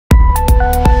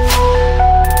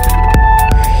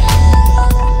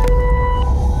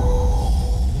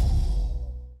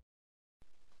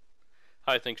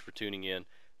Hi, thanks for tuning in.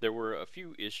 There were a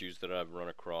few issues that I've run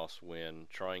across when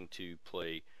trying to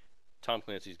play Tom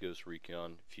Clancy's Ghost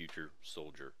Recon Future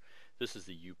Soldier. This is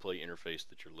the UPlay interface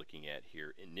that you're looking at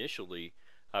here. Initially,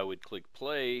 I would click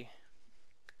play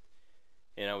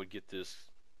and I would get this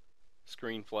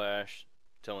screen flash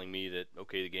telling me that,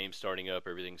 okay, the game's starting up,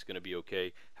 everything's going to be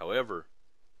okay. However,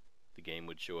 the game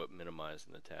would show up minimized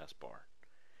in the taskbar.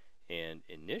 And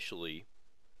initially,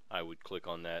 I would click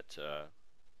on that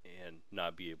and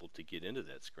not be able to get into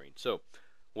that screen. So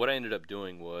what I ended up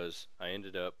doing was I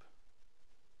ended up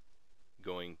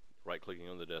going right-clicking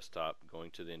on the desktop,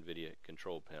 going to the Nvidia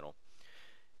control panel,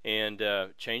 and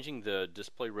changing the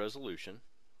display resolution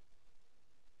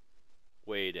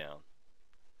way down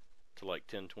to like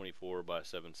 1024 by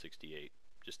 768.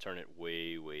 Just turn it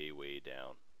way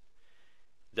down.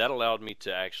 That allowed me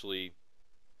to actually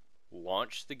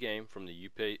launch the game from the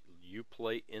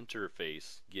UPlay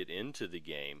interface, get into the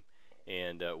game,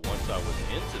 and once I was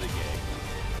into the game,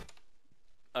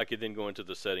 I could then go into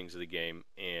the settings of the game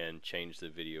and change the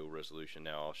video resolution.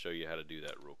 Now I'll show you how to do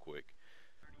that real quick.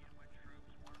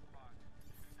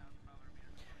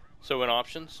 So in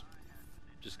options,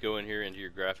 just go in here into your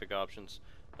graphic options,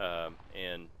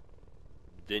 and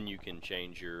then you can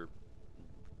change your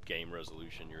game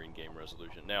resolution, your in-game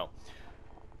resolution. Now,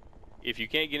 if you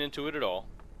can't get into it at all,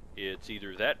 it's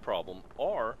either that problem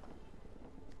or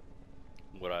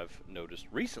what I've noticed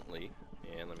recently,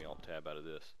 and let me alt-tab out of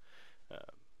this.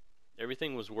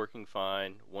 Everything was working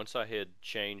fine once I had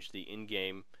changed the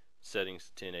in-game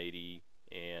settings to 1080,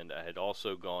 and I had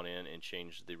also gone in and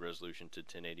changed the resolution to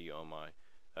 1080 on my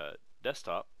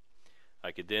desktop.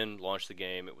 I could then launch the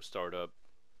game. It would start up.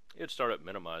 It would start up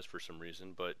minimized for some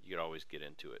reason, but you could always get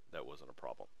into it. That wasn't a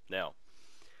problem. Now,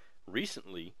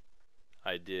 recently,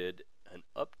 I did an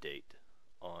update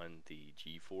on the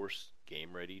GeForce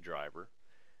Game Ready driver.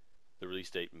 The release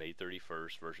date May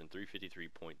 31st, version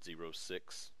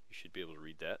 353.06. You should be able to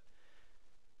read that.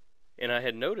 And I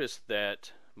had noticed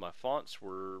that my fonts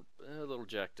were a little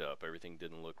jacked up. Everything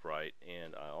didn't look right.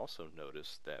 And I also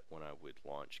noticed that when I would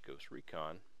launch Ghost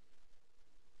Recon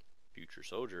Future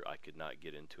Soldier, I could not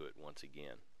get into it once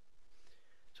again.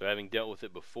 So having dealt with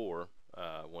it before,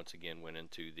 once again went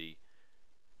into the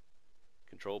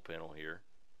control panel here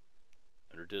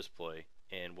under display,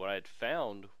 and what I had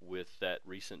found with that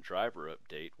recent driver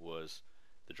update was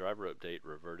the driver update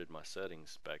reverted my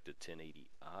settings back to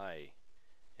 1080i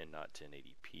and not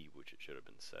 1080p, which it should have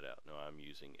been set out. Now I'm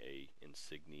using a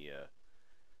Insignia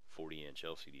 40-inch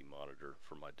LCD monitor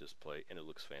for my display, and it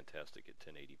looks fantastic at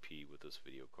 1080p with this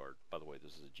video card. By the way,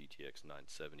 this is a GTX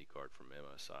 970 card from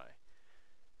MSI.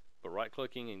 But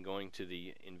right-clicking and going to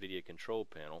the Nvidia control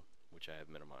panel, which I have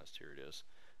minimized, here it is,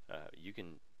 you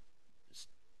can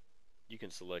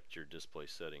select your display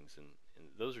settings, and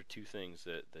those are two things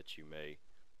that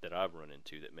I've run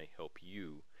into that may help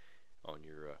you on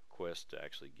your quest to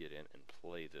actually get in and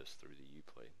play this through the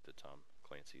UPlay, the Tom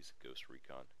Clancy's Ghost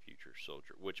Recon Future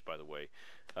Soldier, which, by the way,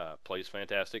 plays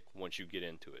fantastic once you get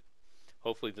into it.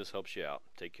 Hopefully this helps you out.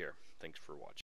 Take care. Thanks for watching.